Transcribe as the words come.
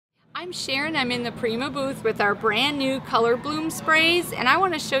I'm Sharon. I'm in the Prima booth with our brand new color bloom sprays, and I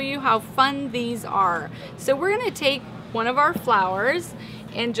want to show you how fun these are. So we're going to take one of our flowers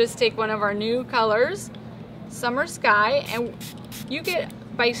and just take one of our new colors, Summer Sky, and you get,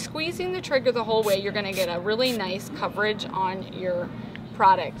 by squeezing the trigger the whole way, you're going to get a really nice coverage on your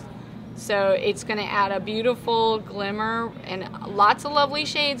product. So it's going to add a beautiful glimmer and lots of lovely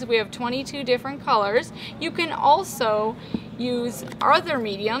shades. We have 22 different colors. You can also use other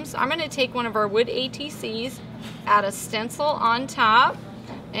mediums. I'm going to take one of our wood ATCs, add a stencil on top,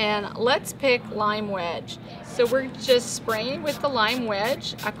 and let's pick Lime Wedge. So we're just spraying with the Lime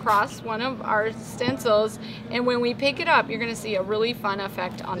Wedge across one of our stencils, and when we pick it up, you're going to see a really fun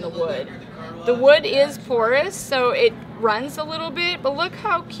effect on the wood. The wood is porous, so it runs a little bit, but look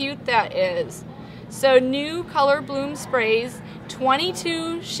how cute that is. So new color bloom sprays,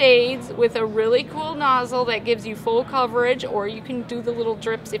 22 shades with a really cool nozzle that gives you full coverage, or you can do the little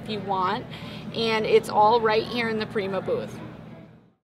drips if you want, and it's all right here in the Prima booth.